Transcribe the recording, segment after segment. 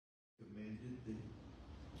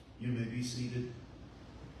You may be seated.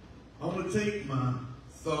 I want to take my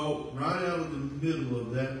thought right out of the middle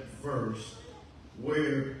of that verse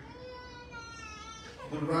where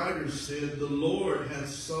the writer said, the Lord hath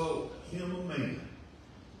sought him a man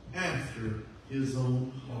after his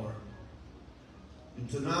own heart. And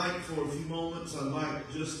tonight, for a few moments, I'd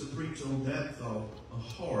like just to preach on that thought, a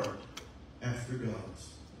heart after God's.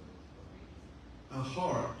 A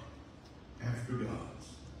heart after God's.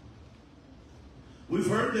 We've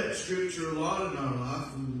heard that scripture a lot in our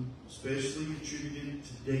life, and especially attributed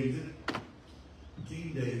to David,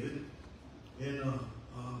 King David. And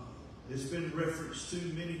it's been referenced to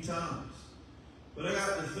many times. But I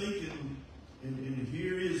got to thinking, and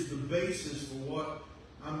here is the basis for what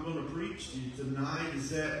I'm going to preach to you tonight, is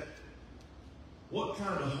that what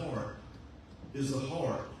kind of heart is a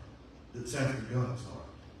heart that's after God's heart?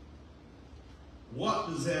 What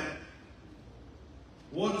is that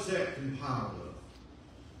compiled of?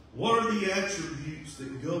 What are the attributes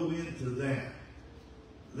that go into that?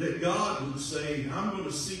 That God would say, I'm going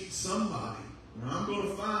to seek somebody, or I'm going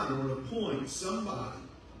to find or appoint somebody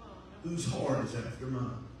whose heart is after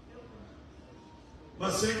mine.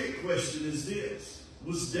 My second question is this.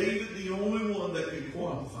 Was David the only one that could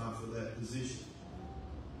qualify for that position?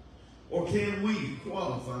 Or can we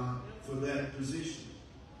qualify for that position?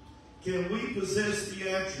 Can we possess the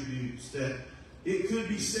attributes that it could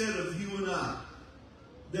be said of you and I,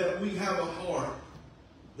 that we have a heart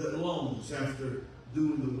that longs after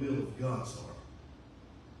doing the will of God's heart?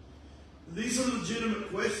 These are legitimate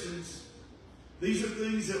questions. These are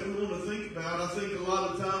things that we want to think about. I think a lot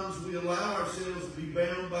of times we allow ourselves to be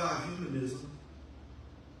bound by humanism.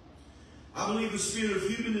 I believe the spirit of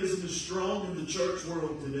humanism is strong in the church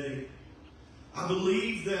world today. I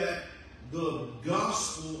believe that the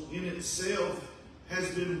gospel in itself has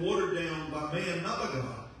been watered down by man, not by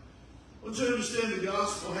God. I want you to understand the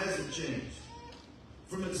gospel hasn't changed.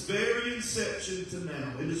 From its very inception to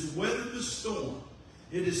now, it has weathered the storm.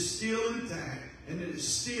 It is still intact, and it is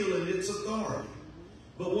still in its authority.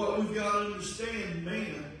 But what we've got to understand,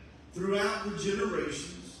 man, throughout the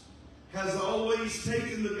generations, has always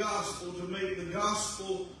taken the gospel to make the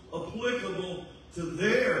gospel applicable to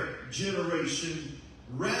their generation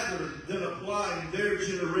rather than applying their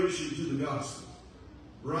generation to the gospel.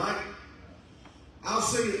 Right? I'll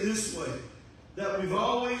say it this way, that we've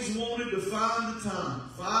always wanted to find the time,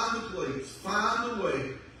 find the place, find the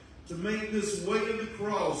way to make this weight of the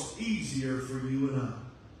cross easier for you and I.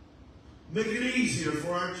 Make it easier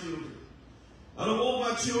for our children. I don't want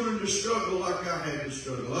my children to struggle like I had to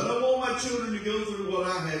struggle. I don't want my children to go through what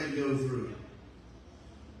I had to go through.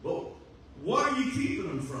 But what are you keeping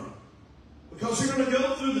them from? Because they're going to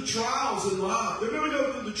go through the trials in life. They're going to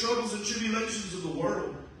go through the troubles and tribulations of the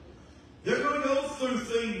world. They're going to go through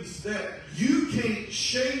things that you can't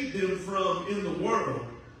shade them from in the world.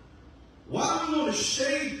 Why do we want to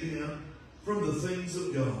shade them from the things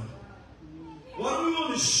of God? Why do we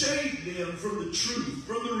want to shade them from the truth,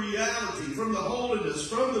 from the reality, from the holiness,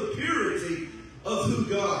 from the purity of who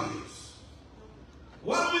God is?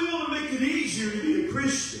 Why do we want to make it easier to be a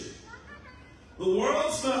Christian? The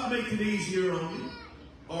world's not making it easier on you,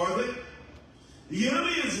 are they? The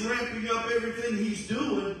enemy is ramping up everything he's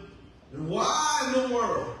doing. And why in the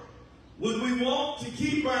world would we want to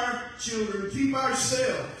keep our children, keep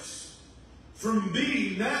ourselves from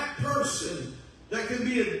being that person that can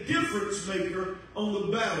be a difference maker on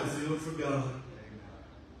the battlefield for God?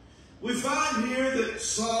 We find here that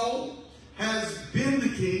Saul has been the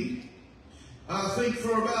king, I think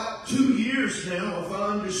for about 2 years now, if I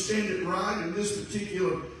understand it right, in this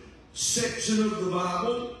particular section of the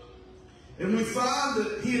Bible. And we find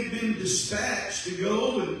that he had been dispatched to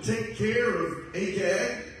go and take care of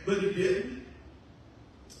Agag, but he didn't.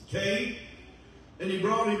 Came, and he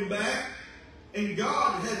brought him back, and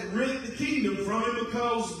God had rent the kingdom from him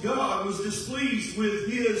because God was displeased with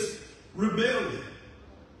his rebellion.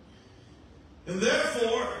 And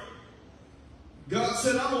therefore, God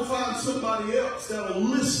said, I'm going to find somebody else that will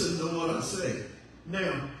listen to what I say.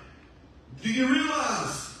 Now, do you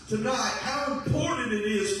realize tonight how important it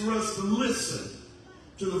is for us to listen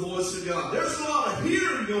to the voice of God? There's a lot of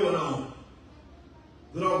hearing going on.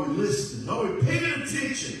 But are we listening? Are we paying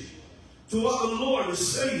attention to what the Lord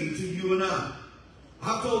is saying to you and I?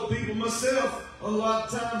 I've told people myself a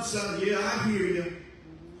lot of times, yeah, I hear you.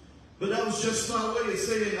 But that was just my way of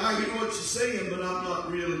saying, I hear what you're saying, but I'm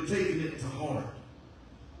not really taking it to heart.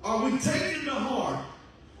 Are we taking to heart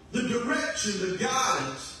the direction, the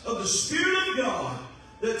guidance of the Spirit of God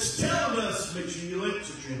that's telling us, make sure your legs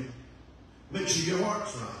are trimmed, make sure your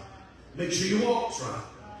heart's right, make sure your walk's right,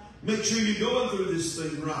 make sure you're going through this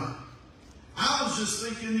thing right? I was just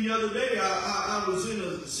thinking the other day, I was in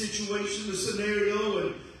a situation, a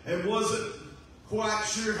scenario, and wasn't quite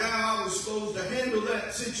sure how I was supposed to handle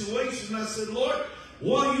that situation. I said, Lord,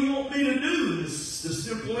 what do you want me to do? And the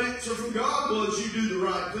simple answer from God was, you do the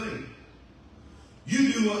right thing.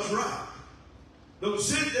 You do what's right. Don't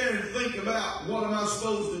sit there and think about what am I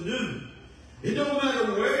supposed to do. It don't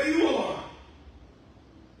matter where you are.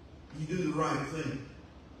 You do the right thing.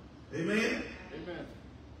 Amen? Amen.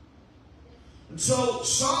 And so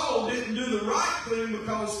Saul didn't do the right thing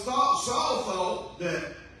because Saul thought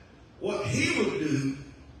that what he would do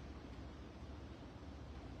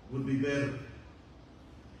would be better.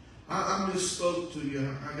 I misspoke to you.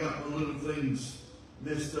 I got my little things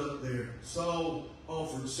messed up there. Saul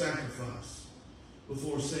offered sacrifice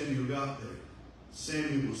before Samuel got there.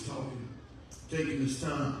 Samuel was taking his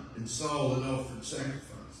time, and Saul had offered sacrifice.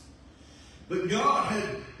 But God had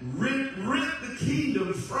rent the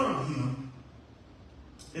kingdom from him,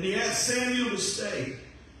 and he asked Samuel to stay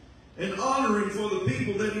and honor him for the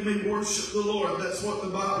people that he may worship the Lord. That's what the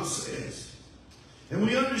Bible says. And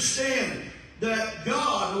we understand that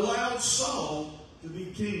God allowed Saul to be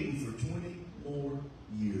king for 20 more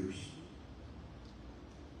years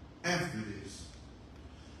after this.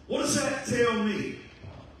 What does that tell me?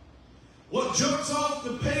 What jumps off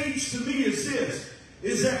the page to me is this,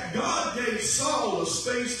 is that God gave Saul a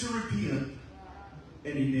space to repent,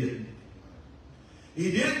 and he didn't.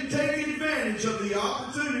 He didn't take advantage of the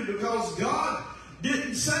opportunity because God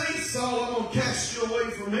didn't say, Saul, I'm going to cast you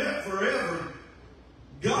away from it forever.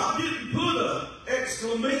 God didn't put an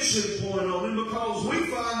exclamation point on him, because we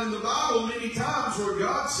find in the Bible many times where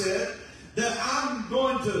God said that I'm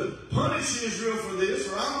going to punish Israel for this,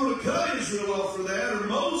 or I'm going to cut Israel off for that, or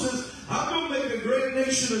Moses, I'm going to make a great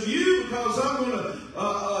nation of you because I'm going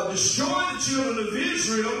to destroy the children of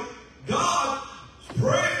Israel. God's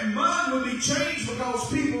mind would be changed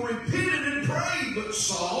because people repented and prayed, but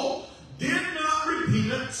Saul did not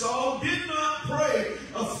repent. Saul did not pray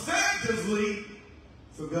effectively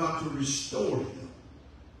for God to restore him.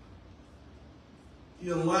 He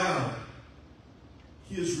allowed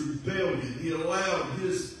his rebellion, he allowed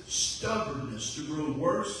his stubbornness to grow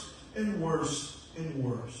worse and worse and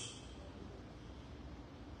worse.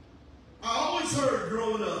 I always heard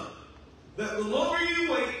growing up that the longer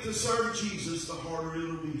you wait to serve Jesus, the harder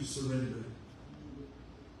it'll be to surrender.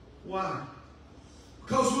 Why?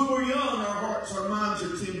 Because when we're young, our hearts, our minds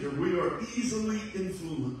are tender. We are easily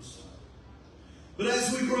influenced. But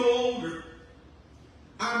as we grow older,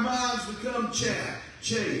 our minds become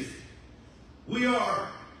chafed. We are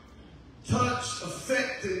touched,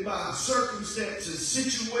 affected by circumstances,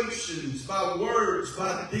 situations, by words,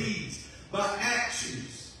 by deeds, by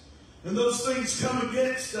actions. And those things come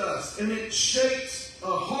against us, and it shapes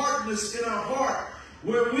a hardness in our heart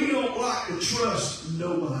where we don't like to trust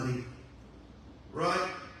nobody. Right?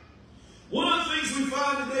 One of the things we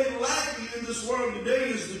find today lacking in this world today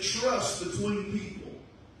is the trust between people.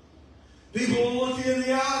 People will look you in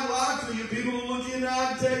the eye and lie to you. People will look you in the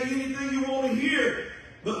eye and tell you anything you want to hear.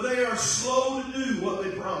 But they are slow to do what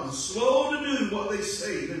they promise. Slow to do what they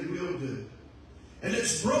say they will do. And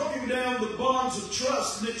it's broken down the bonds of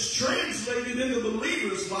trust, and it's translated into the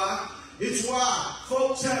believer's life. It's why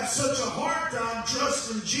folks have such a hard time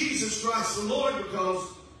trusting Jesus Christ the Lord, because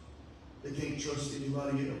they can't trust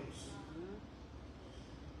anybody else.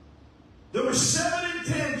 There were 7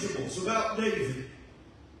 intangibles about David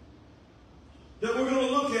that we're going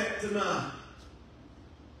to look at tonight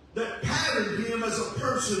that patterned him as a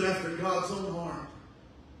person after God's own heart.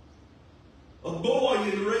 A boy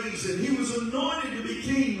in raising, he was anointed to be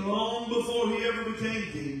king long before he ever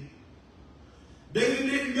became king. David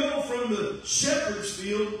didn't go from the shepherd's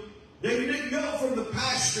field. David didn't go from the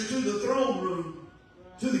pasture to the throne room,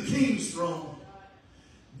 to the king's throne.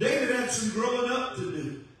 David had some growing up to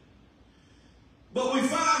do. But we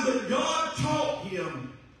find that God taught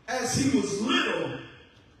him as he was little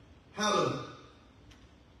how to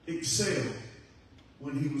excel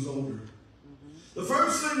when he was older. The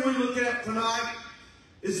first thing we look at tonight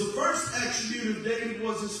is the first attribute of David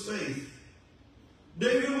was his faith.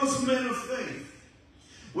 David was a man of faith.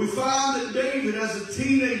 We find that David, as a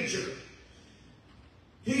teenager,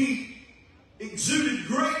 he exuded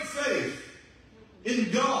great faith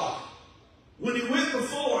in God when he went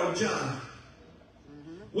before a giant.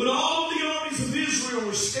 When all the armies of Israel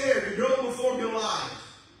were scared to go before Goliath,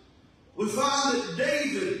 we find that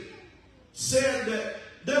David said that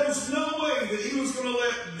there was no way that he was going to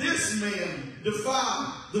let this man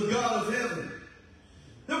defy the God of heaven.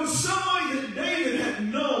 There was some way that David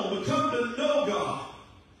had known, become to know God,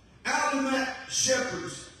 out in that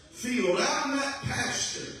shepherd's field, out in that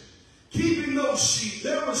pasture, keeping those sheep.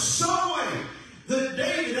 There was some way that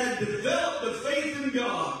David had developed the faith in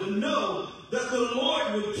God to know that the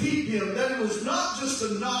Lord would keep him, that it was not just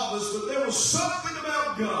a novice, but there was something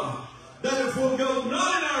about God, that if we'll go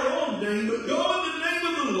not in our own name, but go in the name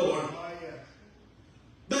of the Lord,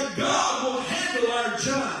 that God will handle our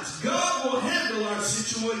giants. God will handle our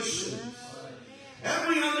situations. And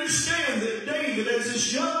we understand that David, as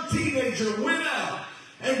this young teenager, went out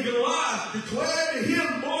and Goliath declared to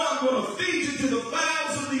him, boy, I'm going to feed you to the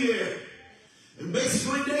fowls of the air. And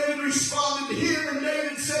basically David responded to him, and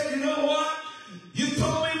David said, you know what? You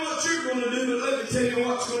told me what you're going to do, but let me tell you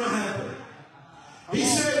what's going to happen. He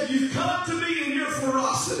said, you've come to me in your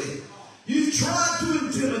ferocity. You've tried to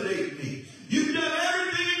intimidate me. You've done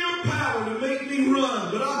everything in your power to make me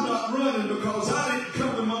run, but I'm not running because I didn't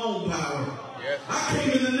come in my own power. I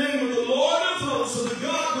came in the name of the Lord of hosts, of the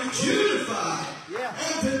God which unified.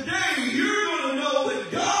 And today you're going to know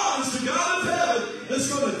that God is the God of heaven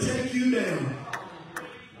that's going to take you down.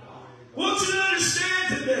 I want you to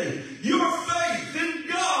understand today, your faith in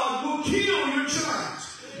God will kill your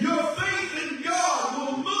giants. Your faith in God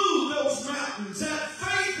will move those mountains. That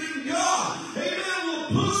faith in God, amen, will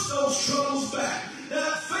push those troubles back.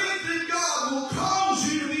 That faith in God will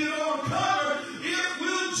cause you to be an overcomer if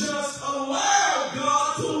we'll just allow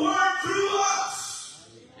God to work through us.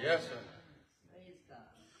 Yes, sir.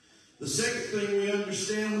 The second thing we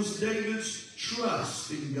understand was David's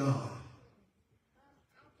trust in God.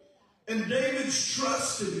 And David's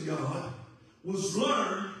trust in God was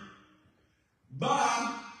learned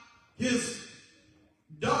by his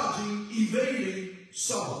dodging, evading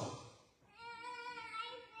Saul.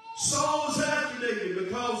 Saul was after David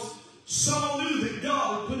because Saul knew that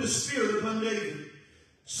God would put a spirit upon David.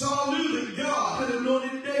 Saul knew that God had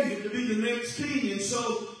anointed David to be the next king. And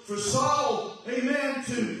so for Saul, amen,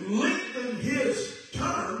 to lengthen his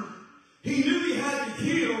term, he knew he had to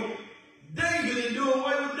kill David and do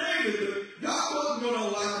away with David. But God wasn't going to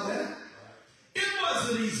allow that. It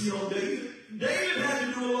wasn't easy on David. David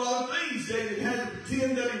had to do a lot of things. David had to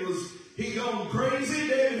pretend that he gone crazy.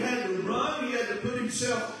 David had to run. He had to put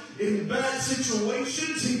himself in bad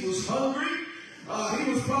situations. He was hungry.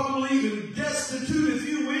 He was probably even destitute, if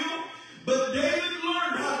you will. But David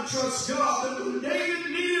learned how to trust God. That when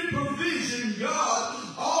David needed provision,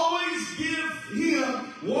 God always give him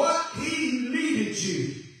what he needed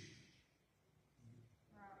you.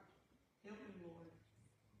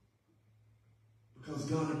 Because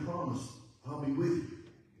God had promised, I'll be with you.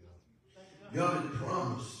 God had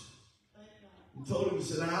promised. He told him, he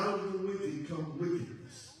said, out of the wicked come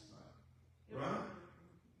wickedness. Right?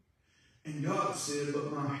 And God said,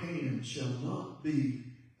 but my hand shall not be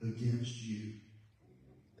against you.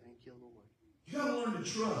 Thank you, Lord. You got to learn to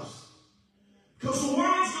trust. Because the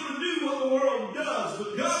world's going to do what the world does,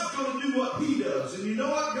 but God's going to do what he does. And you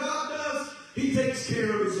know what God does? He takes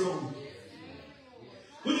care of his own.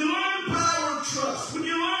 When you learn the power of trust, when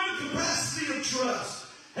you learn the capacity of trust,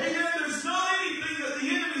 amen, there's not anything that the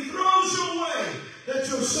enemy throws your way that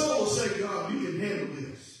your soul will say, God, you can handle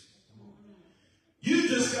this. You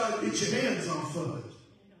just got to get your hands off of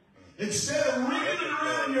it. Instead of wringing it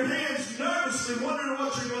around in your hands nervously, wondering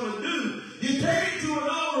what you're going to do, you take it to an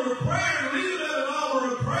altar of prayer, leave it at an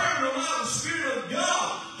altar of prayer, and allow the Spirit of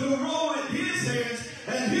God to roll in his hands,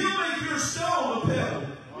 and he'll make your stone a pebble.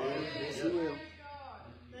 Yes, he will.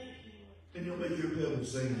 And he'll make your pebble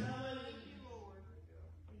sand.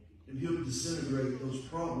 And he'll disintegrate those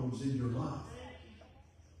problems in your life.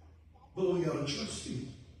 But we got to trust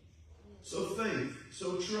him. So faith,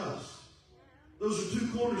 so trust. Those are two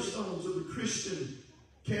cornerstones of the Christian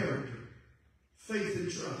character. Faith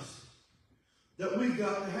and trust. That we've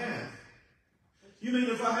got to have. You mean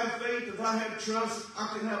if I have faith, if I have trust,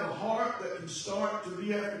 I can have a heart that can start to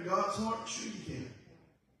be after God's heart? Sure you can.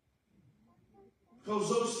 Because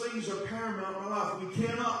those things are paramount in our life. We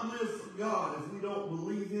cannot live for God if we don't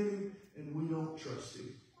believe in him and we don't trust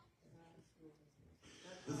him.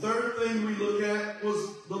 The third thing we look at was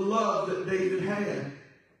the love that David had.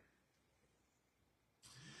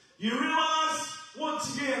 You realize,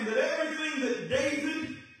 once again, that everything that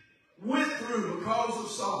David went through because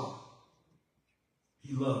of Saul,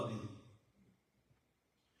 he loved him.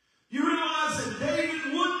 You realize that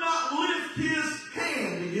David would not lift his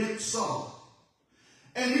hand against Saul.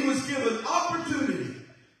 And he was given opportunity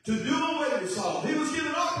to do away with Saul. He was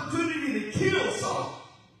given opportunity to kill Saul.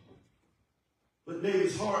 But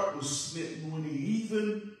David's heart was smitten when he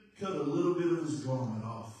even cut a little bit of his garment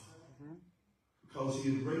off. Because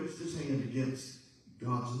he had raised his hand against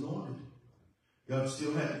God's anointed. God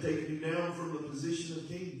still hadn't taken him down from the position of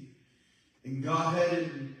king. And God had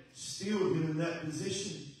instilled him in that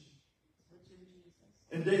position.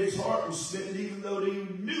 And David's heart was smitten even though he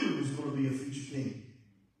knew he was going to be a future king.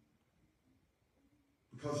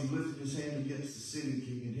 Because he lifted his hand against the sitting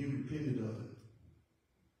king and he repented of it.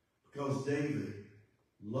 Because David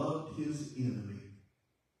loved his enemy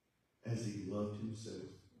as he loved himself.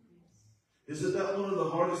 Isn't that one of the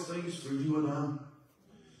hardest things for you and I?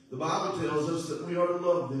 The Bible tells us that we are to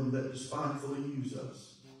love them that despitefully use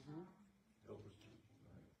us.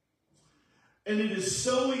 And it is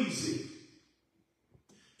so easy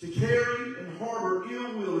to carry and harbor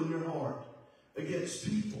ill will in your heart against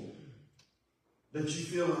people that you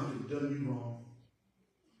feel like have done you wrong.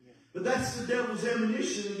 But that's the devil's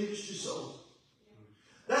ammunition against your soul.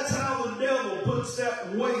 That's how the devil puts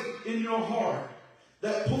that weight in your heart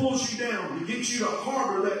that pulls you down to get you to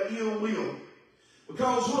harbor that ill will.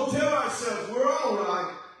 Because we'll tell ourselves we're all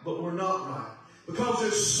right, but we're not right. Because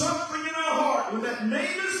there's something in our heart when that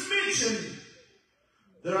name is mentioned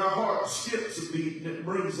that our heart skips a beat and it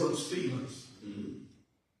brings those feelings.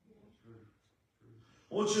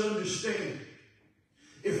 I want you to understand,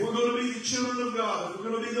 if we're going to be the children of God, if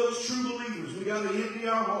we're going to be those true believers, we got to empty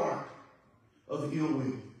our heart of ill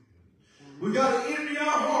will. We got to empty our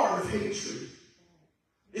heart of hatred.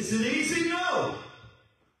 Is it easy? No.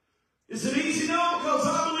 Is it easy? No, because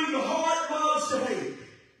I believe the heart loves to hate.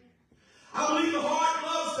 I believe the heart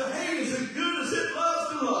loves to hate as good as it loves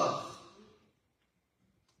to love.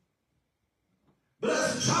 But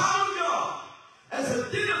as a child of God, as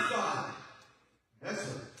identified,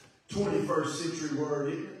 that's a 21st century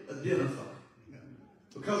word, isn't it? Identified.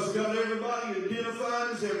 Because we got everybody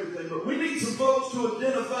identified as everything. But we need some folks to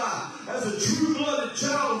identify as a true-blooded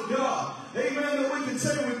child of God. Amen. That we can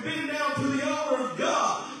say we've been down to the altar of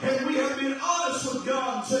God and we have been honest with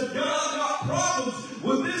God and said, God, I've got problems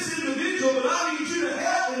with this individual, but I need you to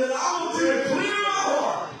help me and I want you to clear my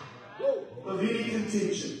heart of any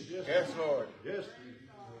contention. Yes, Lord. Yes.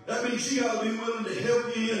 That means you got to be willing to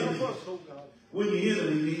help your enemy when your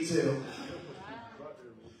enemy needs help.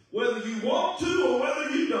 Whether you want to or whether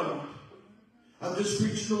you don't. I'm just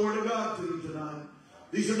preaching the Word of God to you tonight.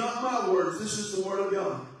 These are not my words. This is the Word of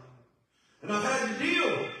God. And I've had to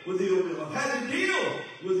deal with ill will. I've had to deal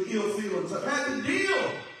with ill feelings. I've had to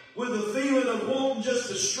deal with the feeling of wanting just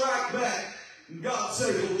to strike back. And God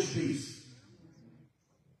say, hold your peace.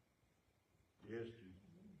 Yes.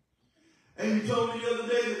 Amy told me the other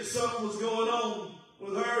day that something was going on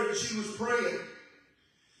with her and she was praying.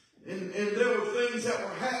 And there were things that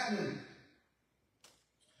were happening.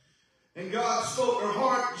 And God spoke her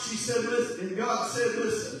heart. And she said, listen. And God said,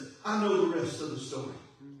 listen, I know the rest of the story.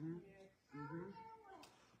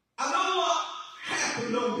 I know what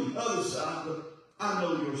happened on the other side, but I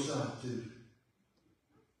know your side too.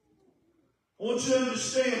 I want you to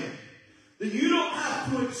understand that you don't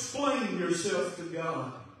have to explain yourself to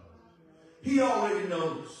God. He already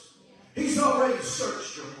knows. He's already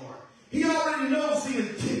searched your heart. He already knows the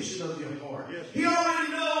intention of your heart. Yes. He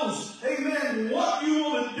already knows, amen, what you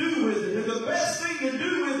want to do with it. And the best thing to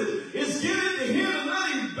do with it is give it to Him and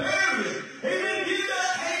let Him bury it. Amen. Get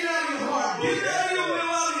that hate out of your heart. Get that ill will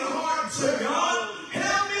out of your heart and say, God,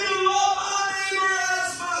 help me to love my neighbor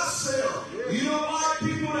as myself. Yes. You don't like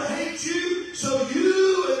people to hate you, so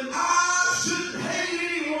you and I shouldn't hate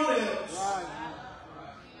anyone else. Right.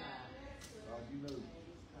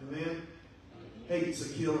 Amen. Hate's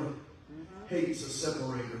a killer. Hate's a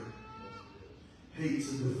separator.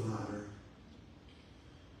 Hate's a divider.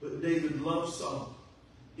 But David loved Saul.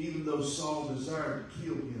 Even though Saul desired to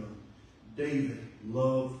kill him, David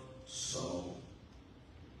loved Saul.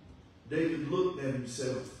 David looked at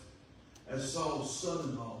himself as Saul's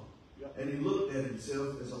son-in-law. And he looked at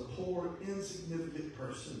himself as a poor, insignificant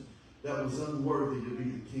person that was unworthy to be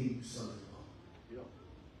the king's son-in-law.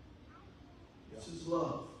 This is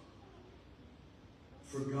love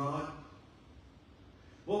for God.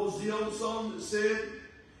 What was the old song that said,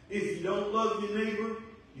 if you don't love your neighbor,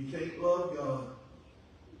 you can't love God,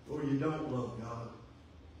 or you don't love God?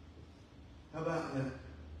 How about that?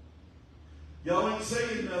 Y'all ain't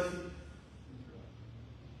saying nothing.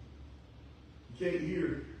 You can't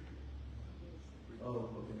hear. Oh,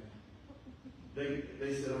 okay.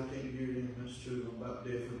 They said I can't hear them. That's true. I'm about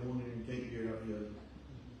deaf in one ear and can't hear out the other.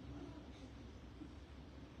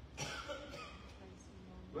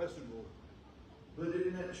 Bless the Lord. But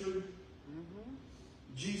isn't that true? Mm-hmm.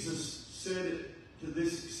 Jesus said it to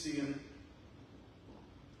this extent.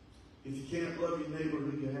 If you can't love your neighbor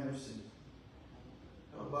who you have seen,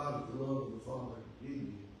 how about the love of the Father in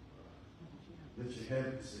you that you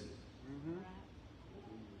haven't seen? Mm-hmm.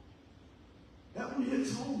 That one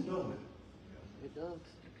hits home, don't it? It does.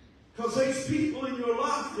 Because there's people in your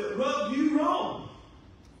life that rub you wrong.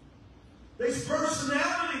 There's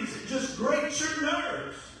personalities that just grate your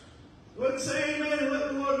nerves. Go ahead and say amen and let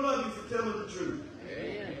the Lord love you for telling the truth.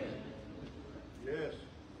 Amen. Yes.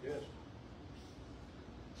 Yes.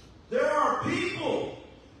 There are people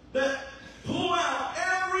that pull out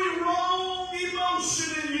every wrong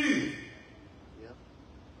emotion in you. Yep.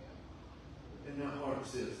 And that heart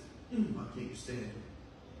says, I can't stand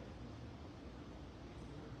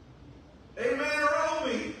it. Amen or oh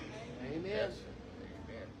me. Amen.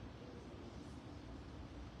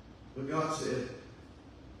 But God said,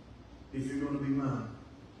 if you're going to be mine,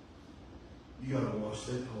 you got to wash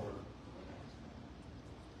that heart.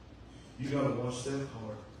 You got to wash that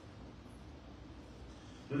heart.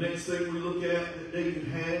 The next thing we look at that David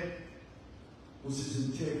had was his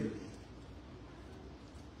integrity.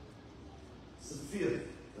 It's the fifth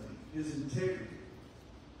thing, his integrity.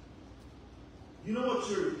 You know what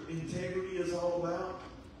your integrity is all about?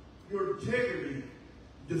 Your integrity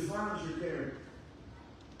defines your character.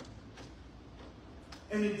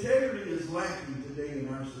 And integrity is lacking today in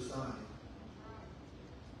our society.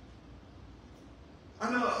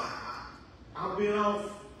 I know I've been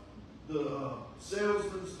off the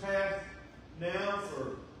salesman's path now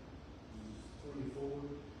for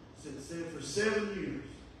 7 years.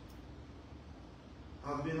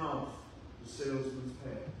 I've been off the salesman's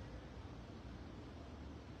path.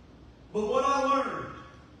 But what I learned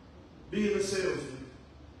being a salesman,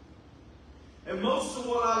 and most of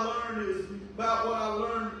what I learned is about what I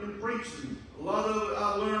learned in preaching. A lot of it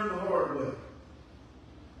I learned the hard way.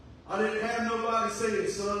 I didn't have nobody saying,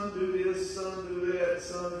 son, do this, son, do that,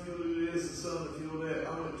 son, if you'll do this, and son, if you'll do that.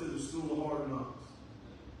 I went to the school of hard knocks.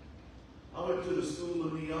 I went to the school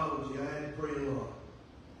of neology. I had to pray a lot.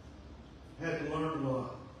 Had to learn a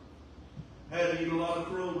lot. Had to eat a lot of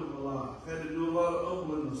crow in my life. Had to do a lot of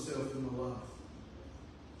humbling myself in my life.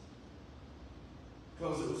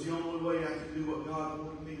 Because it was the only way I could do what God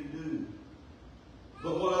wanted me to do.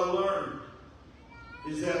 But what I learned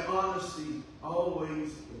is that honesty always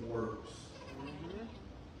works.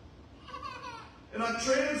 And I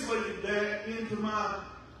translated that into my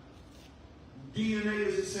DNA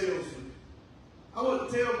as a salesman. I wouldn't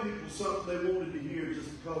tell people something they wanted to hear just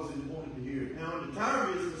because they wanted to hear it. Now, in the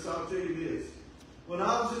tire business, I'll tell you this. When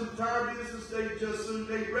I was in the tire business,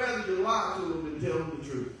 they'd rather you lie to them than tell them the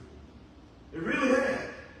truth. They really had.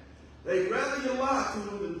 They'd rather you lie to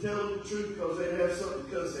them than tell them the truth because they'd have something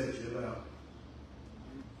to cuss at you about.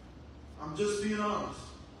 I'm just being honest.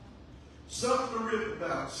 Something to rip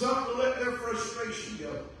about. Something to let their frustration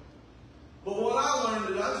go. But what I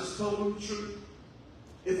learned is I just told them the truth.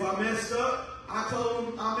 If I messed up, I told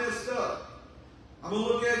them I messed up. I'm going to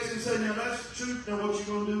look at you and say, now that's the truth. Now what you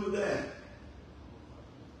going to do with that?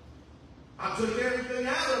 I took everything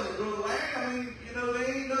out of it, Brother Larry. I mean, there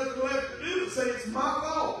ain't nothing left to do but say it's my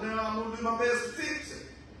fault. Now I'm going to do my best to fix it.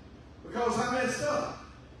 Because I messed up.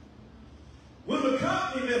 When the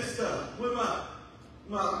company messed up, when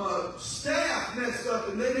my staff messed up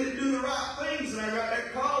and they didn't do the right things, and I got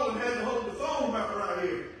that call and had to hold the phone about right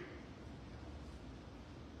here.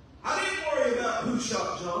 I didn't worry about who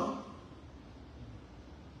shot John.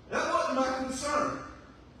 That wasn't my concern.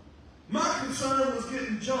 My concern was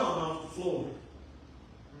getting John off the floor.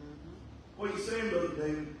 What are you saying, Brother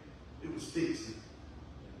David? It was fixing.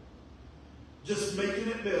 Just making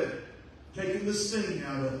it better. Taking the sting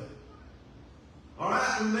out of it. All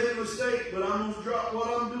right, we made a mistake, but I'm going to drop what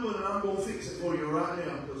I'm doing and I'm going to fix it for you right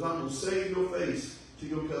now because I'm going to save your face to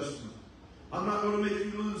your customer. I'm not going to make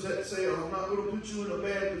you lose that sale. I'm not going to put you in a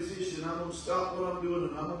bad position. I'm going to stop what I'm doing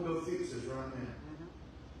and I'm going to go fix this right now.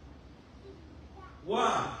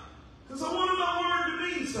 Why? Because I wanted my word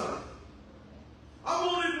to mean something. I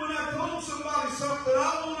wanted, when I told somebody something,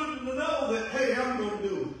 I wanted them to know that, hey, I'm going to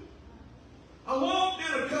do it. I walked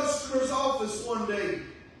in a customer's office one day,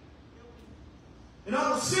 and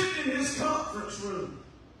I was sitting in his conference room,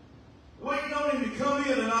 waiting on him to come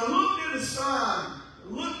in, and I looked at his sign,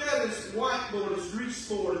 looked at his whiteboard, his grease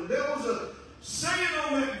board, and there was a saying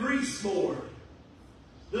on that grease board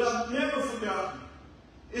that I've never forgotten.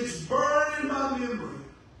 It's burned in my memory.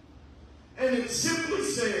 And it simply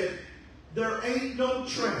said, there ain't no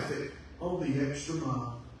traffic on the extra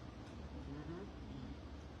mile.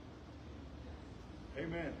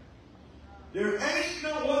 Amen. There ain't no,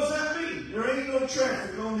 what does that mean? There ain't no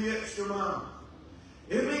traffic on the extra mile.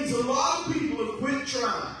 It means a lot of people have quit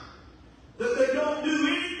trying. That they don't do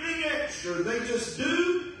anything extra. They just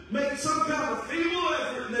do make some kind of feeble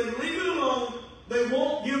effort and they leave it alone. They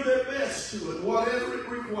won't give their best to it, whatever it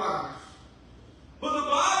requires. But the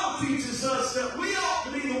Bible teaches us that we ought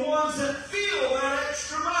to be the ones that feel that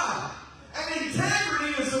extra mile. And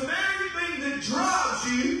integrity is the very thing that drives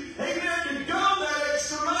you, amen, to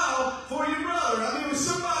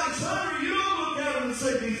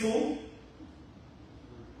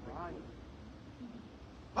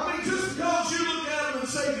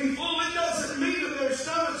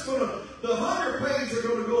the hunger pains are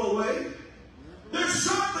going to go away. There's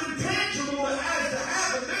something tangible that has to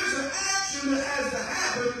happen. There's an action that has to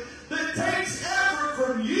happen that takes effort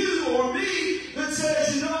from you or me that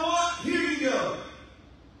says, you know what? Here you go.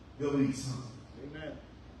 Go eat something. Amen.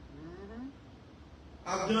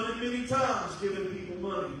 I've done it many times, giving people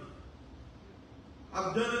money.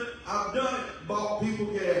 I've done it, bought people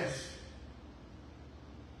gas.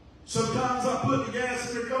 Sometimes I put the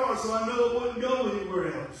gas in their car so I know it wouldn't go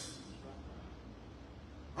anywhere else.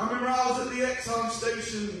 I remember I was at the Exxon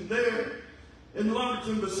station there in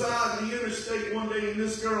Lumberton beside the interstate one day, and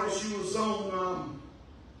this girl, she was on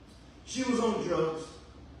drugs.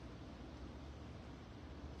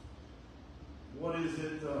 What is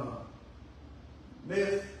it?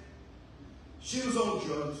 Meth. She was on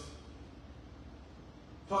drugs.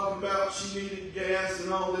 Talking about she needed gas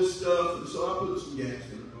and all this stuff, and so I put some gas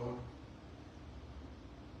in her car.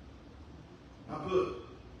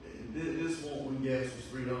 This one when gas was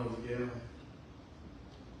 $3 a gallon.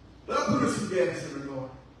 But I put her some gas in her car.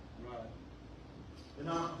 Right. And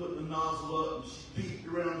I put the nozzle up, and she peeked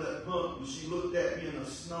around that pump, and she looked at me in a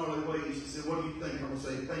snarly way, and she said, "What do you think?" I'm going to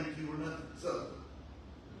say, "Thank you or nothing." So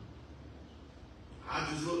I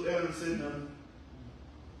just looked down and said nothing.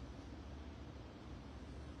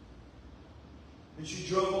 And she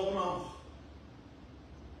drove on off.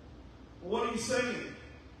 Well, what are you saying?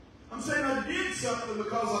 I'm saying I did something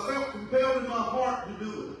because I felt compelled in my heart to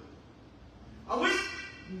do it. I went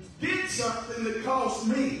and did something that cost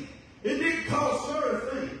me. It didn't cost her a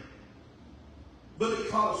thing, but it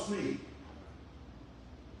cost me.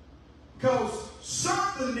 Because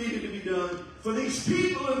something needed to be done for these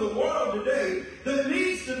people in the world today that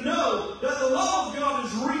needs to know that the love of God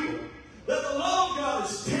is real, that the love of God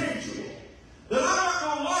is tangible, that I'm not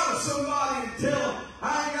going to lie to somebody and tell them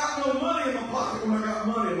I ain't got no money in my pocket when I got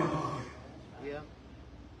money in my pocket. Yeah.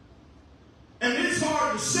 And it's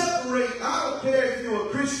hard to separate, I don't care if you're a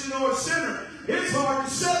Christian or a sinner, it's hard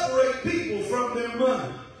to separate people from their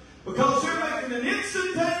money. Because they're making an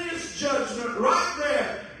instantaneous judgment right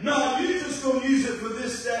there. No, you're just going to use it for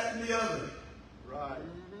this, that, and the other. Right.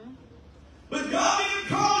 But God didn't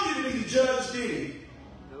call you to be the judge, did He?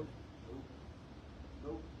 Nope.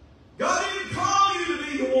 Nope. God didn't call you to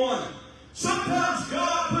be the one. Sometimes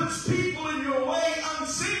God puts people in your way,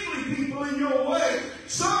 unseemly people in your way.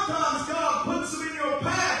 Sometimes God puts them in your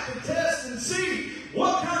path to test and see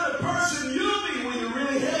what kind of person you'll be when you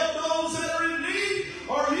really help those that are in need.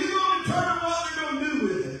 Or are you going to determine what they're going to do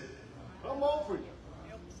with it? Come on for you.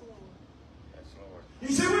 You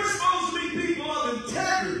see, we're supposed to be people of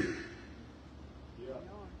integrity. Yeah.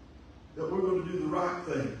 That we're going to do the right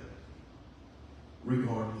thing,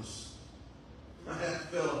 regardless. I had a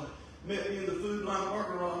fellow met me in the Food Line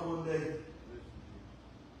parking lot one day.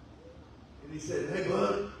 And he said, "Hey,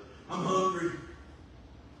 bud, I'm hungry."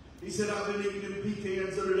 He said, "I've been eating them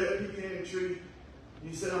pecans under that pecan tree." And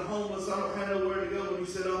he said, "I'm homeless. I don't have nowhere to go." And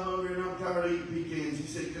he said, "I'm hungry and I'm tired of eating pecans." He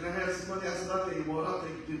said, "Can I have some money?" I said, "I'll tell you what, I'll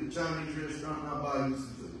take you to the Chinese restaurant and I'll buy you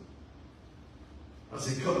some food." I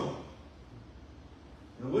said, "Come on."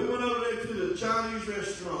 And we went over there to the Chinese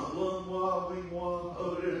restaurant, Lung Hua, Wing Hua,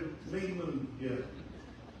 over there, Mingman, yeah.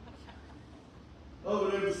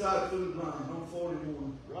 Over there beside Food Line on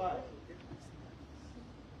 41. Right.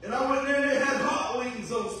 And I went there and they had hot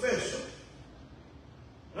wings on special.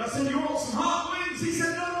 And I said, "You want some hot wings?" He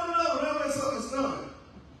said, No, that's something stomach.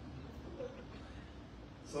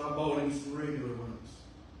 So I bought him some regular wings.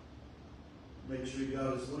 Make sure he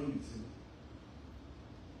got his wings in.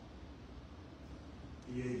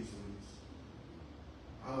 He ate his wings.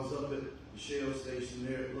 I was up at the Shell station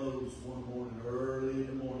there at Lowe's one morning, early in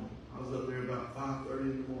the morning. I was up there about 5:30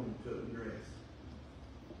 in the morning cutting grass.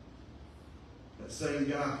 That same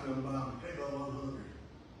guy come by and, "Hey, Bob, I'm hungry."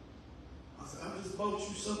 I said, "I just bought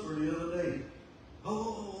you supper the other day."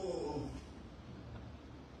 Oh.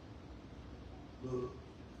 Look,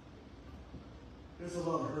 there's a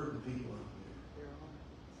lot of hurting people out there.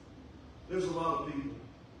 There's a lot of people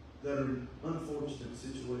that are in unfortunate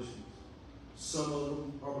situations. Some of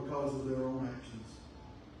them are because of their own actions,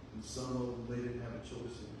 and some of them they didn't have a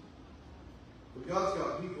choice in. But God's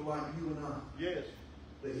got people like you and I. Yes.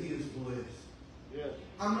 That He has blessed. Yes.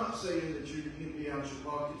 I'm not saying that you're to empty out your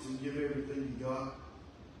pockets and give everything you got.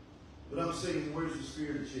 But I'm saying, where's the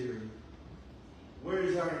spirit of charity? Where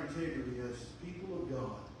is our integrity as people of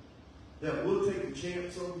God? That we'll take a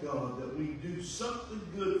chance on God, that we do something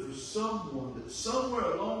good for someone, that somewhere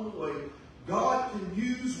along the way, God can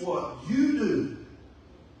use what you do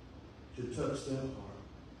to touch that heart.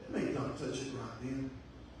 It may not touch it right then.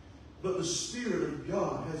 But the Spirit of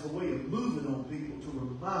God has a way of moving on people to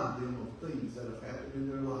remind them of things that have happened in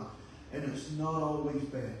their life. And it's not always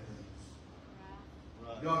bad things.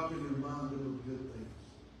 Right. God can remind them of good things.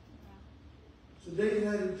 So David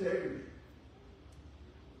had integrity.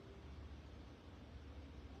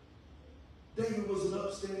 David was an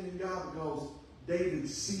upstanding guy because David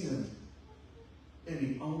sinned. And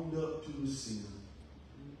he owned up to his sin.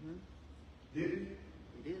 Mm-hmm. Didn't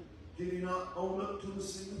He did. he? Did he not own up to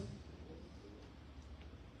his sin?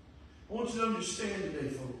 I want you to understand today,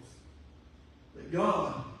 folks, that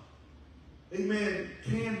God, amen,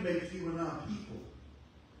 can make you and I people,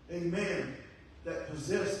 amen, that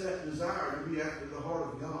possess that desire to be after the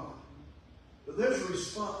heart of God. But there's a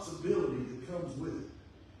responsibility that comes with it,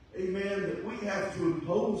 amen, that we have to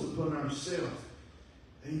impose upon ourselves,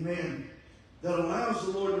 amen, that allows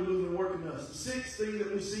the Lord to move and work in us. The sixth thing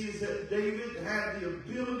that we see is that David had the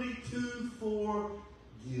ability to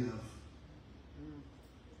forgive.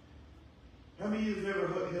 How many of you have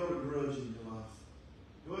ever held a grudge in your life?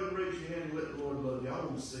 Go ahead and raise your hand and let the Lord love you. I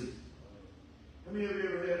want to see. How many of you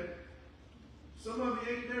ever had it? Some of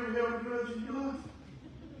you ain't never held a grudge in your life.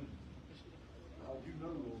 You know,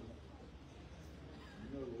 Lord. You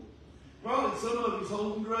know, Lord. Probably some of you's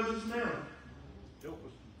holding grudges now. Help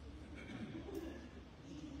us.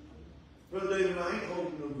 Brother David, I ain't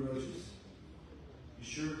holding no grudges. You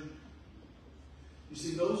sure? You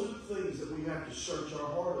see, those are the things that we have to search our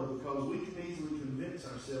heart of, because we can easily convince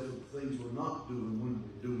ourselves of the things we're not doing when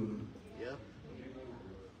we're doing them. Yeah.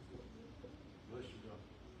 Bless you, God.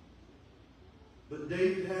 But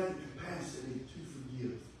David had the capacity to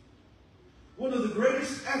forgive. One of the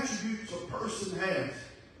greatest attributes a person has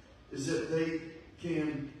is that they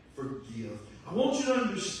can forgive. I want you to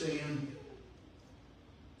understand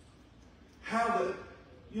how that,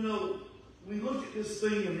 we look at this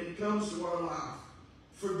thing and it comes to our life.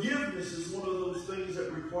 Forgiveness is one of those things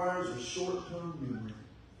that requires a short-term memory.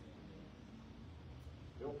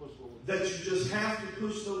 Help us, Lord. That you just have to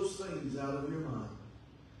push those things out of your mind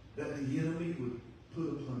that the enemy would put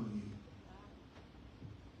upon you.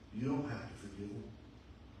 You don't have to forgive them.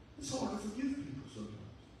 It's hard to forgive people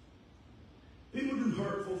sometimes. People do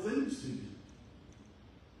hurtful things to you.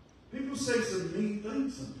 People say some mean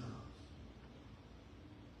things sometimes.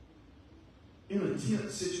 In a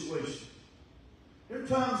tense situation. There are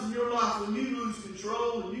times in your life when you lose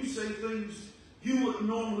control and you say things you wouldn't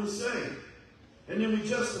normally say. And then we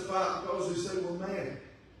justify it because we say we're mad.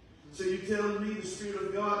 So you're telling me the Spirit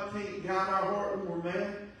of God can't guide our heart when we're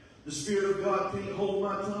mad? The Spirit of God can't hold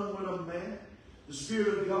my tongue when I'm mad? The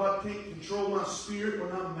Spirit of God can't control my spirit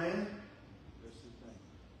when I'm mad?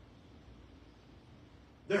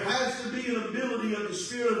 There has to be an ability of the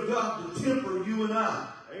Spirit of God to temper you and I.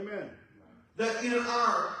 Amen. That in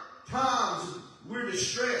our times we're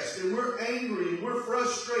distressed and we're angry and we're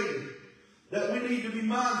frustrated, that we need to be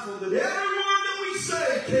mindful that every word that we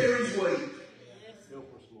say carries weight.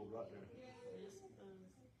 Help us, Lord, right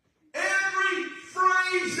there. Every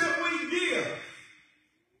phrase that we give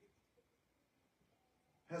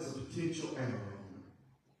has a potential arrow on it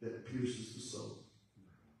that pierces the soul.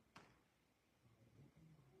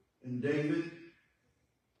 And David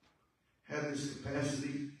had this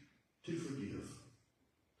capacity to forgive.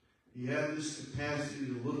 He had this capacity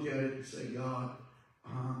to look at it and say, God,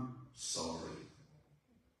 I'm sorry.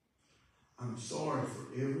 I'm sorry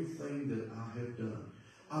for everything that I have done.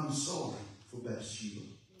 I'm sorry for Bathsheba.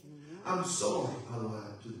 I'm sorry I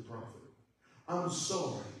lied to the prophet. I'm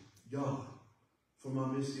sorry, God, for my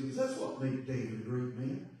misgivings. That's what made David a great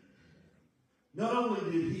man. Not only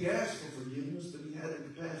did he ask for forgiveness, but he had the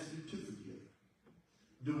capacity to forgive.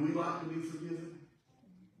 Do we like to be forgiven?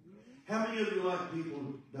 How many of you like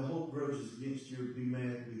people that hold grudges against you or be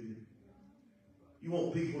mad with you? You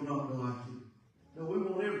want people not to like you. No, we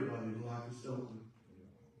want everybody to like us, don't we?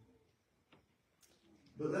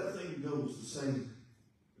 But that thing goes the same.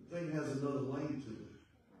 The thing has another lane to it.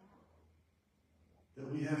 That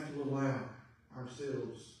we have to allow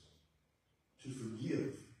ourselves to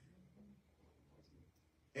forgive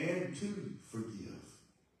and to forgive.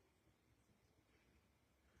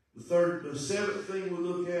 The seventh thing we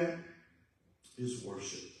look at is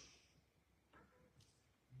worship.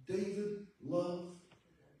 David loved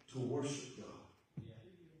to worship God.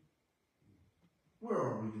 Where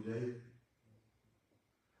are we today?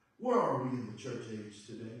 Where are we in the church age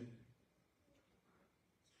today?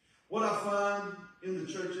 What I find in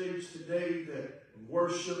the church age today, that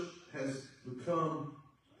worship has become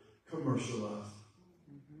commercialized.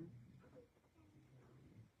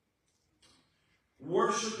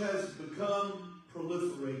 Worship has become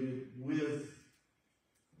proliferated with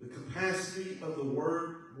the capacity of the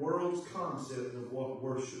Word world's concept of what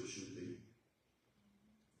worship should be.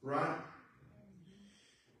 Right?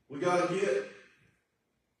 We got to get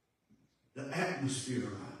the atmosphere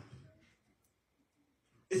right.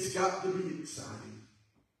 It's got to be exciting.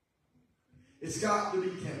 It's got to be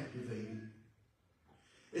captivating.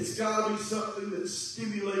 It's got to be something that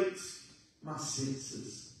stimulates my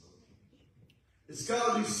senses. It's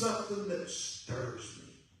got to be something that stirs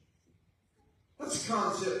me. That's the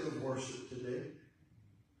concept of worship today.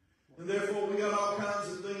 And therefore, we got all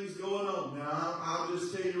kinds of things going on. Now, I'll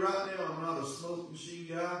just tell you right now, I'm not a smoke machine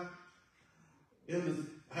guy in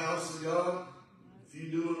the house of God. If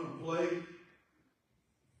you're doing a play,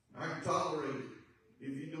 I can tolerate it.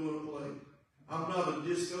 If you're doing a play, I'm not a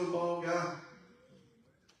disco ball guy.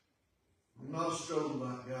 I'm not a strobe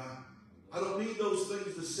light guy. I don't need those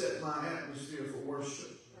things to set my atmosphere for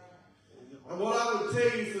worship. And what I would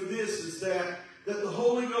tell you for this is that the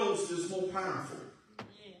Holy Ghost is more powerful.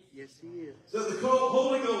 Yes, He is. That the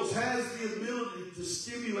Holy Ghost has the ability to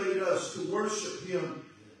stimulate us to worship Him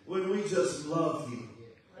when we just love Him.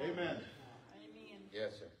 Amen.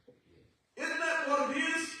 Yes, sir. Isn't that what it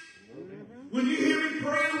is? When you hear me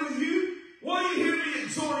praying with you, what do you hear me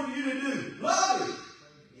exhorting you to do? Love Him.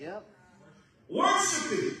 Yep.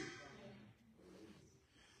 Worship Him.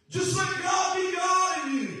 Just let God be God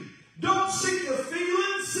in you. Don't seek a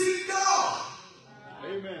feeling, seek God.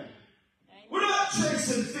 Amen. We're not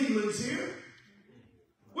chasing feelings here.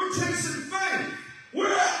 We're chasing faith.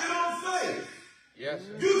 We're acting on faith. Yes,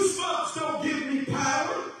 sir. Goosebumps don't give me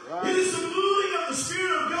power. Right. It is the moving of the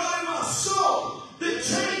Spirit of God in my soul that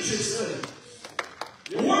changes things.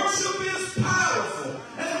 Worship is powerful.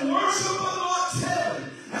 And worship unlocks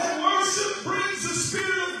heaven. And worship brings the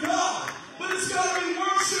Spirit of God. But it's got to be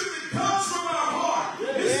worship that comes from our heart.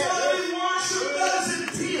 It's got to be worship that is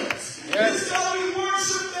intense. It's got to be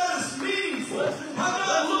worship that is meaningful. I'm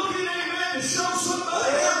not looking, amen, to show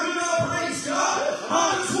somebody how good I praise God.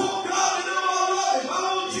 I just want God to know I love Him. I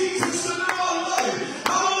want Jesus to know I love Him.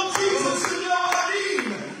 I want Jesus to know I need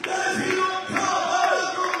Him. That if He don't come, I'm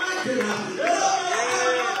not going to make it. That I'm going to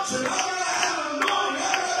have an option. I'm going to have an anointing.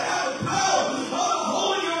 I'm going to have the power of the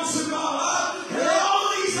Holy Ghost in my life. And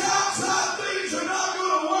all of these outside things are not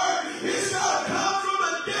going to work. It's got to come from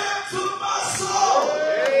the depths of my soul.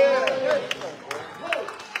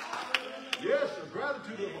 Yes, the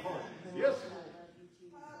gratitude of the heart. Yes.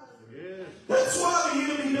 Yes. That's why the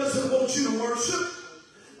enemy doesn't want you to worship.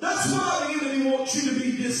 That's why the enemy wants you to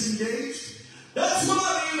be disengaged. That's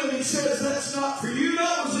why the enemy says that's not for you.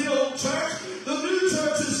 That was the old church. The new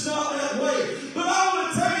church is not that way. But I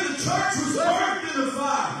want to tell you, the church was birthed in a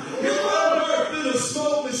fire. It wasn't birthed in a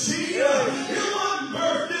smoke machine. It wasn't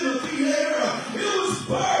birthed in a theater. It was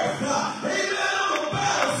birthed, amen, on the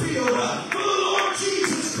battlefield for the Lord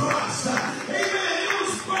Jesus Christ. Amen. It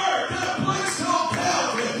was birthed at a place called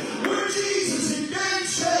Calvary where Jesus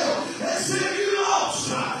engaged hell and said, "You lost.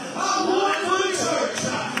 I'm wanting for the church.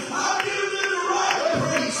 I've given them the right to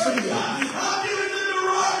praise me. I've given them the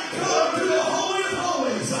right to come to the Holy of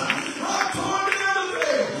Holies. I've torn down the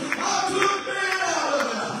veil. I took man out of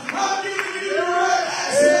it. I've given you the right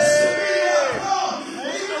access to me. Come,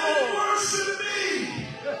 amen, worship me."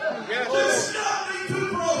 There's nothing to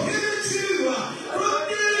prohibit you from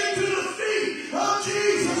getting to the feet of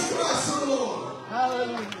Jesus Christ the Lord.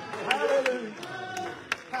 Hallelujah. Hallelujah.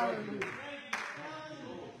 Hallelujah.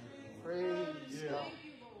 Praise God.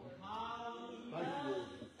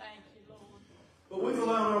 Thank you, Lord. But we've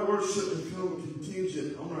allowed our worship to become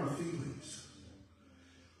contingent on our feelings.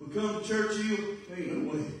 We come to church, ain't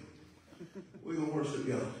no way we're going to worship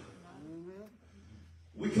God.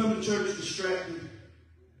 We come to church distracted.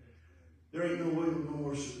 There ain't no way we're going to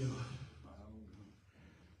worship God.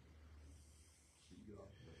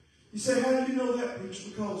 You say, how do you know that, preacher?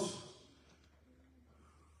 Because,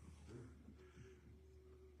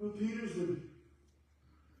 well, Peter's would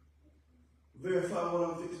verify what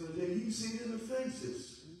I'm fixing to tell you. You can see it in their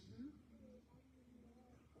faces.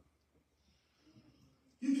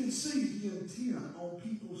 You can see the intent on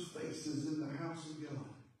people's faces in the house of God.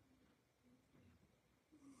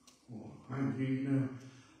 Well, I can hear you now.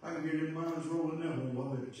 I can hear their minds rolling now.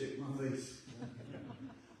 Well, I better check my face.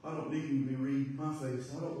 I don't need him to be reading my face.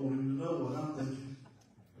 I don't want him to know what I'm thinking.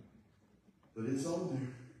 But it's on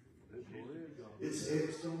there. It's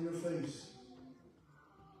etched on your face.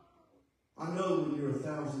 I know when you're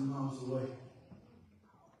 1,000 miles away.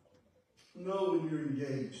 I know when you're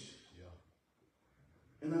engaged.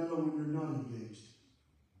 And I know when you're not engaged.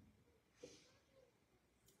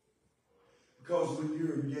 Because when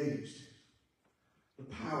you're engaged, the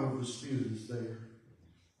power of the Spirit is there.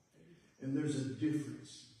 And there's a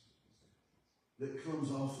difference. that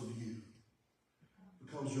comes off of you.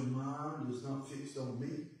 Because your mind is not fixed on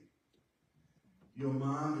me. Your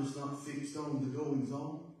mind is not fixed on the goings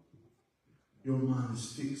on. Your mind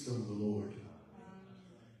is fixed on the Lord.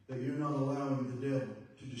 That you're not allowing the devil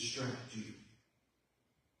to distract you.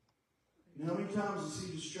 And how many times has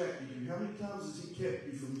he distracted you? How many times has he kept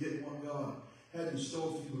you from getting what God had in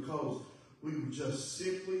store for you because we just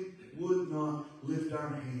simply would not lift our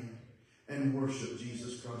hand and worship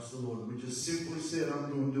Jesus Christ the Lord? We just simply said, I'm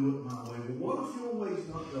going to do it my way. Well, what if your way is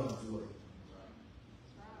not God's way?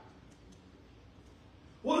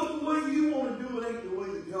 What if the way you want to do it ain't the way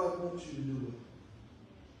that God wants you to do it?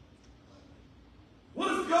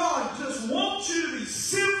 What if God just wants you to be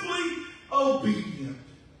simply obedient?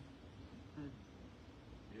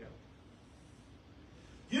 Yeah.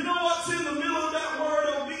 You know what's in the middle of that word,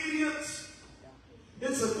 obedience?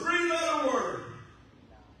 It's a 3-letter word.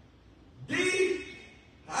 D-I-E.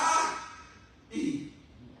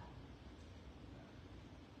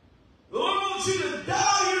 The Lord wants you to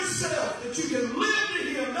die yourself that you can live to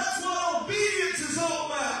Him. That's what obedience is all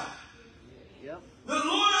about. Yep. The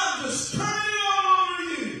Lord, I'm just turning it on over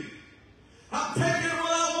you. I'm taking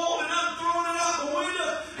what I want and I'm throwing it out the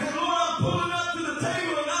window. And Lord, I'm pulling up to the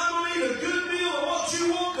table and I'm going to eat a good meal of what you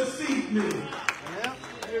want to feed me. Yep.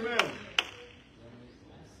 Amen.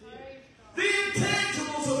 The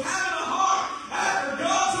intangibles of having a heart after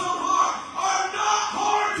God's own heart are not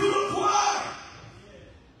hard to acquire.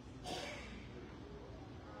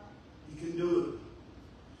 You can do it.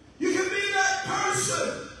 You can be that person.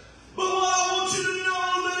 But what I want you to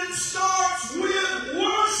know that it starts with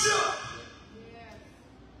worship.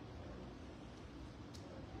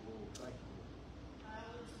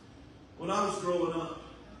 When I was growing up,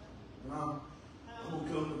 and I'm going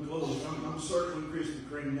to come to close. I'm circling Krispy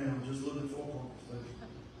Kreme now, just looking for a parking station.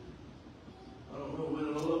 I don't know when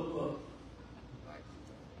it'll open up.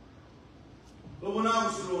 But when I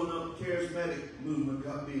was growing up, the charismatic movement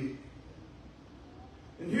got big.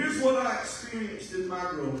 And here's what I experienced in my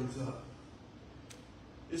growing up.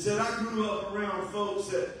 Is that I grew up around folks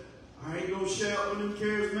that I ain't going to shout with them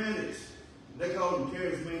charismatics. They call them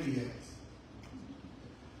charismaniacs.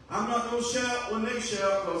 I'm not going to shout when they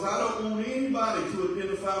shout because I don't want anybody to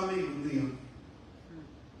identify me with them.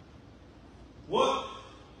 What?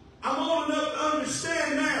 I'm old enough to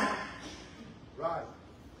understand now. Right.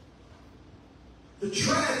 The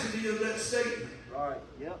tragedy of that statement. Right.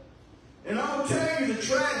 Yep. And I'll tell you the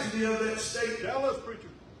tragedy of that statement. Tell us, preacher.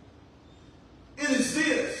 It is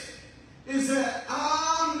this. Is that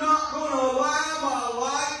I'm not going to allow my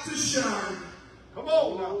light to shine. Come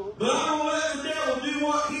on now. But I'm going to let the devil do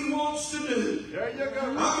what he wants to do. There you go.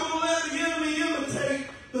 I'm going to let the enemy imitate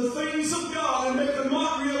the things of God and make a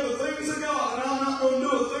mockery of the things of God. And I'm not going to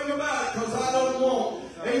do a thing about it because I don't want,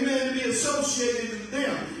 amen, to be associated with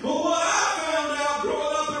them. But what I found out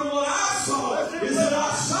growing up and what I saw is that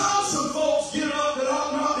I saw some folks get up that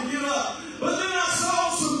ought not to get up. But then I saw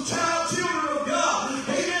some children of God,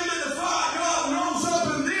 amen, that the fire of God rose up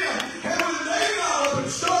in them. And when they got up and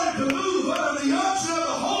started to move under the unction of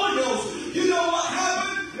the Holy Ghost, you know what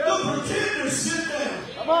happened? The pretenders sit down.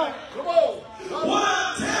 Come on. Come on. What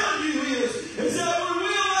I'm telling you is that when we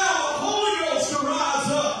allow the Holy Ghost to rise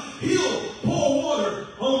up, He'll pour water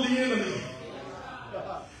on the enemy.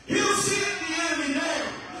 He'll sit the enemy down.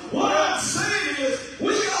 What I'm saying is, we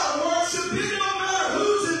got to worship. It don't matter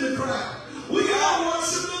who's in the crowd. We got to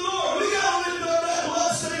worship the Lord. We got to lift up that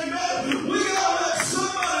bloodstained banner. We got to let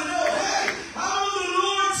somebody know, hey, I'm on the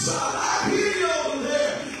Lord's side. I hear you over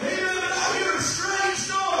there. Amen. But I hear a strange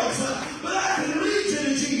noise. But I can lead you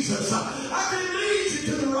to Jesus. I can lead you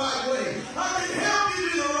to the right way. I can help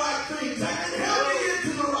you do the right things. I can help you get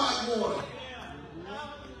to the right one.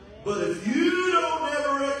 But if you don't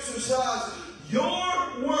ever exercise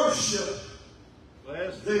your worship,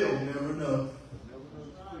 they'll never know.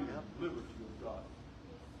 Liberty of God.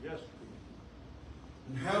 Yes.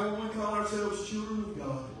 And how will we call ourselves children of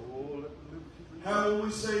God? Oh, let the liberty be. How will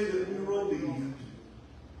we say that we were obedient?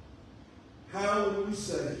 How will we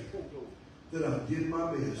say that I did my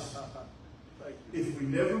best Thank you. if we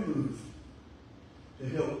never moved to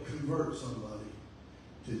help convert somebody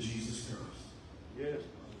to Jesus Christ? Yes.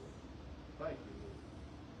 Thank you.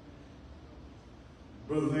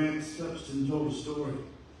 Brother Vance touched and told a story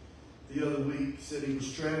the other week. Said he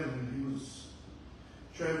was traveling. He was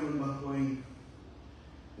traveling by plane.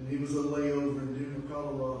 And he was a layover in Denver,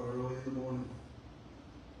 Colorado early in the morning.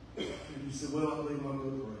 And he said, well, I believe I'll go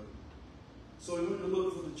to pray. So he went to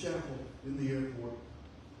look for the chapel in the airport.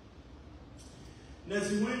 And as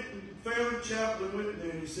he went and found the chapel and went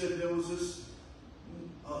there, and he said there was this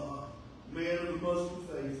man of the Muslim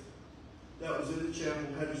faith that was in the chapel,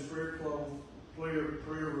 had his prayer cloth, prayer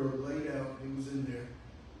rug laid out. He was in there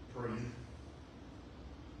praying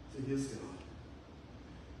to his God.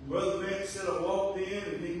 Brother Vance said, I walked in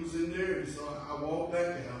and he was in there, and so I walked back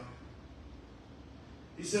out.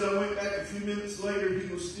 He said, I went back a few minutes later,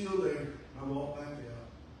 he was still there. I walked back out.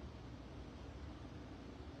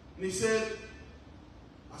 And he said,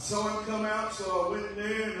 I saw him come out, so I went in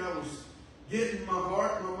there and I was getting my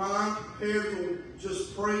heart and my mind prepared to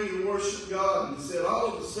just pray and worship God. And he said, all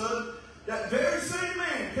of a sudden, that very same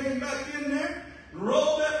man came back in there and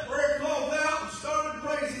rolled that prayer cloth out and started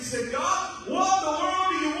praising. He said, God, what in the world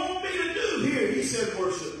do you want me to do here? He said,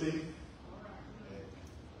 worship me.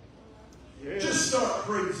 Yeah. Just start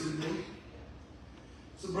praising me.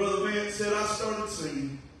 So Brother Vance said, I started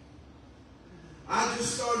singing. I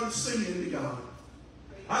just started singing to God.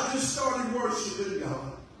 I just started worshiping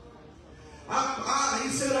God. He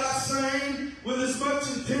said, I sang with as much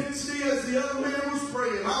intensity as the other man was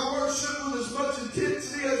praying. I worshiped with as much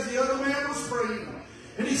intensity as the other man was praying.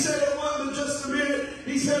 And he said, it wasn't just a minute.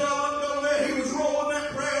 He said, I looked over there. He was rolling that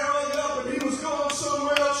prayer rug up and he was going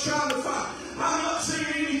somewhere else trying to find. I'm not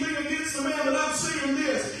saying anything against the man, but I'm saying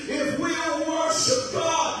this. If we'll worship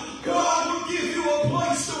God, God will give you a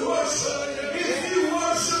place to worship. If you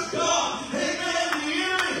worship God, amen, the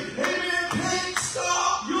enemy, amen, can't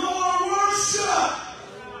stop your worship.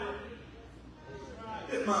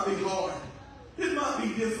 It might be hard. It might be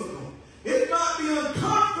difficult. It might be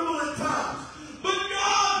uncomfortable at times. But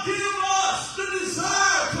God gives us the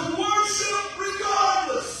desire to worship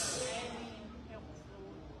regardless.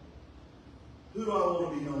 Who do I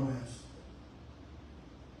want to be known as?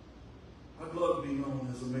 I'd love to be known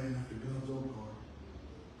as a man after God's own heart.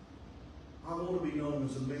 I want to be known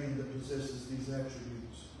as a man that possesses these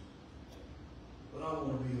attributes. But I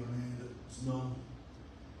want to be a man that's known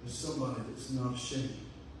as somebody that's not ashamed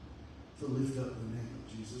to lift up the name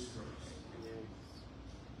of Jesus Christ.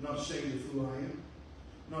 Not ashamed of who I am.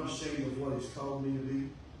 Not ashamed of what He's called me to be.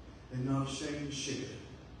 And not ashamed to share it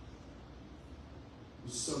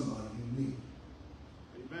with somebody who needs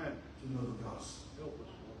to know the gospel. Help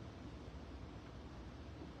us,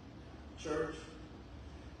 Lord. Church,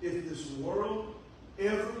 if this world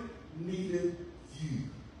ever needed you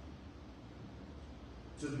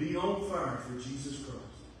to be on fire for Jesus Christ,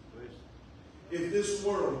 if this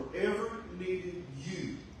world ever needed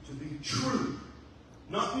you to be true,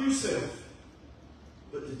 not to yourself,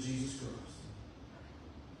 but to Jesus Christ,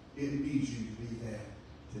 it needs you to be that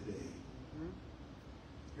today.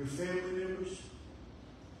 Your family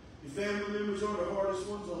members are the hardest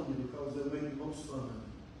ones on you because they make the most fun of you.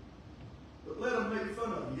 But let them make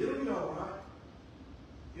fun of you. It'll be all right.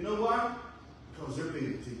 You know why? Because they're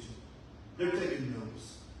paying attention. They're taking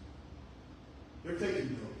notice. They're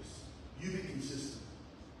taking notice. You be consistent.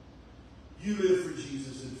 You live for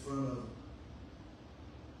Jesus in front of them.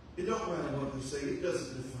 It don't matter what they say. It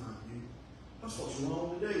doesn't define you. That's what's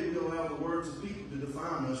wrong today. We allow the words of people to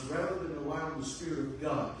define us rather than allowing the Spirit of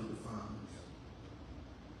God to define us.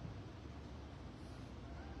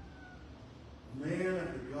 Man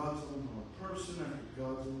after God's own heart. Person after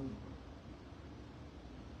God's own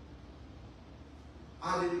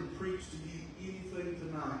heart. I didn't preach to you anything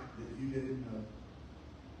tonight that you didn't know.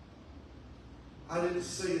 I didn't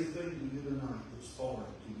say a thing to you tonight that's foreign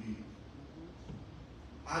to you.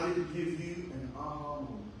 I didn't give you an aha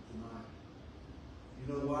moment tonight. You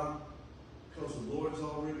know why? Because the Lord's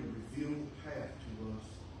already revealed the path to us.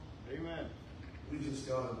 Amen. We just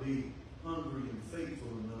got to be hungry and faithful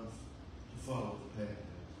enough to follow the path.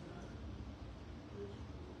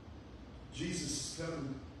 Jesus is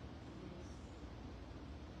coming.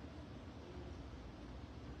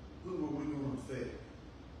 Who are we going to affect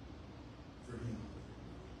for Him?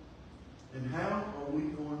 And how are we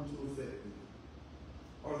going to affect Him?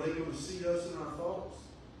 Are they going to see us in our thoughts?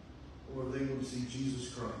 Or are they going to see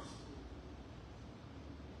Jesus Christ?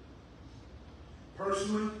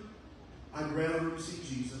 Personally, I'd rather them see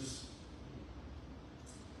Jesus.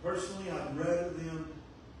 Personally, I'd rather them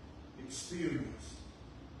experience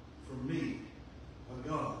from me a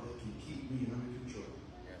God that can keep me under control.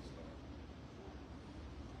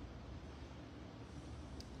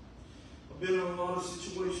 I've been in a lot of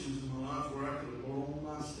situations in my life where I could have blown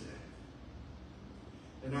my staff.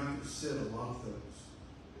 And I could have said a lot of things.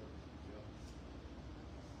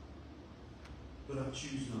 But I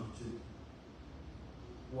choose not to.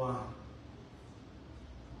 Why?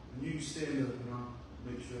 And you can stand up and I'll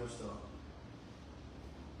make sure I stop.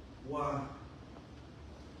 Why?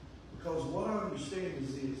 Because what I understand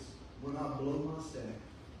is this. When I blow my staff,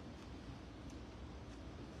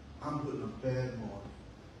 I'm putting a bad mark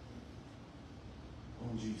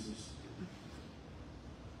on Jesus.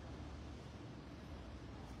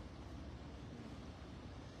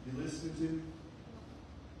 You listening to me?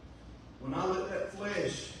 When I let that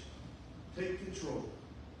flesh take control,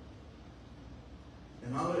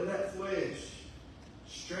 and I let that flesh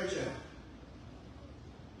stretch out,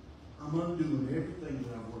 I'm undoing everything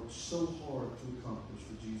that I've worked so hard to accomplish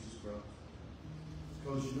for Jesus Christ.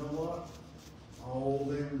 Because you know what? All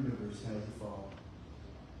they remember is how you fall.